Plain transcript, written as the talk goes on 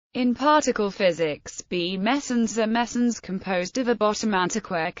In particle physics, mesons are mesons composed of a bottom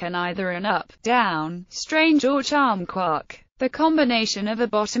antiquark and either an up, down, strange or charm quark. The combination of a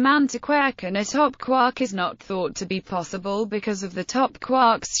bottom antiquark and a top quark is not thought to be possible because of the top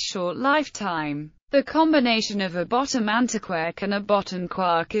quark's short lifetime. The combination of a bottom antiquark and a bottom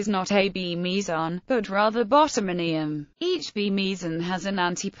quark is not a meson, but rather bottominium. Each meson has an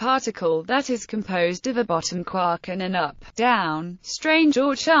antiparticle that is composed of a bottom quark and an up, down, strange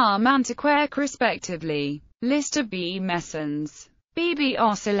or charm antiquark respectively. List of mesons. BB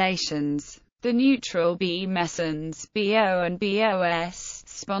oscillations. The neutral mesons, BO and BOS,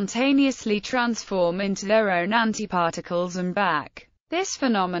 spontaneously transform into their own antiparticles and back. This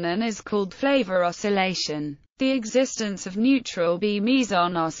phenomenon is called flavor oscillation. The existence of neutral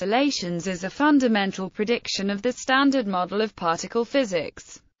meson oscillations is a fundamental prediction of the standard model of particle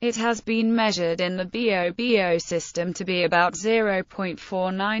physics. It has been measured in the BO system to be about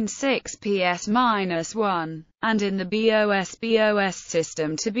 0.496 ps-1, and in the BOS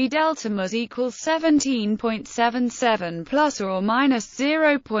system to be delta mus equals 17.77 plus or minus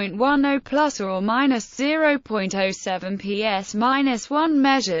 0.10 plus or minus 0.07 ps-1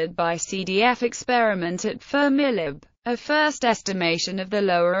 measured by CDF experiment at Fermilab. A first estimation of the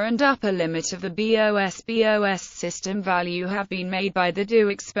lower and upper limit of the BOS system value have been made by the DO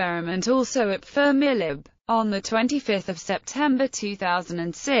experiment also at Fermilab. On 25 September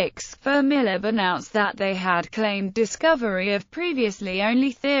 2006, Fermilab announced that they had claimed discovery of previously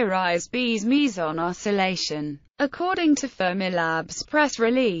only theorized meson oscillation. According to Fermilab's press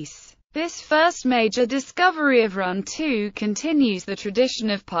release, this first major discovery of Run 2 continues the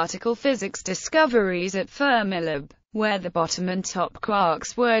tradition of particle physics discoveries at Fermilab, where the bottom and top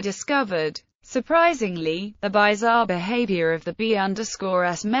quarks were discovered. Surprisingly, the bizarre behavior of the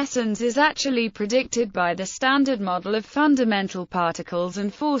B_S mesons is actually predicted by the standard model of fundamental particles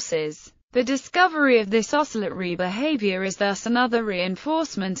and forces. The discovery of this oscillatory behavior is thus another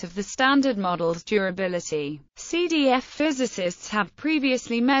reinforcement of the standard model's durability. CDF physicists have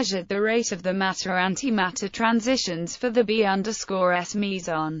previously measured the rate of the matter-antimatter transitions for the B_S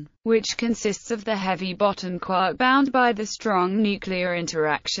meson, which consists of the heavy bottom quark bound by the strong nuclear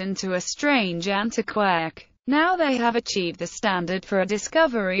interaction to a strange antiquark. Now they have achieved the standard for a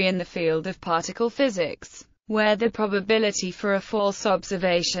discovery in the field of particle physics, where the probability for a false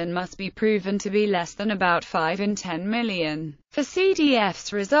observation must be proven to be less than about 5 in 10 million. For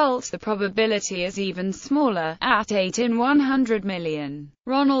CDF's results the probability is even smaller, at 8 in 100 million.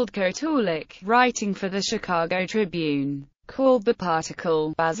 Ronald Kotulik, writing for the Chicago Tribune, called the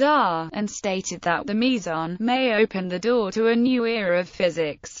particle bizarre, and stated that the meson may open the door to a new era of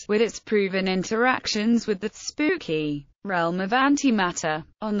physics, with its proven interactions with the spooky realm of antimatter.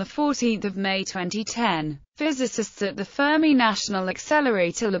 On 14 May 2010, physicists at the Fermi National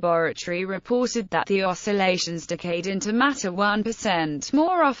Accelerator Laboratory reported that the oscillations decayed into matter 1%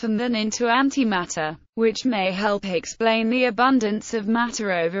 more often than into antimatter, which may help explain the abundance of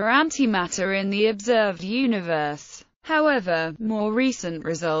matter over antimatter in the observed universe. However, more recent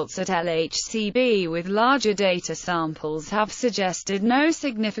results at LHCb with larger data samples have suggested no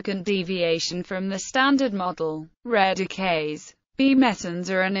significant deviation from the standard model. Rare decays. Mesons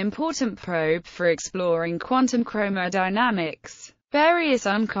are an important probe for exploring quantum chromodynamics. Various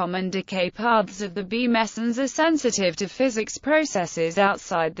uncommon decay paths of the mesons are sensitive to physics processes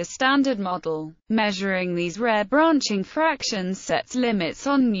outside the standard model. Measuring these rare branching fractions sets limits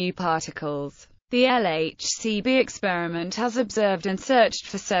on new particles. The LHCb experiment has observed and searched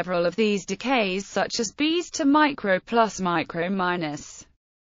for several of these decays such as Bs to micro plus micro minus.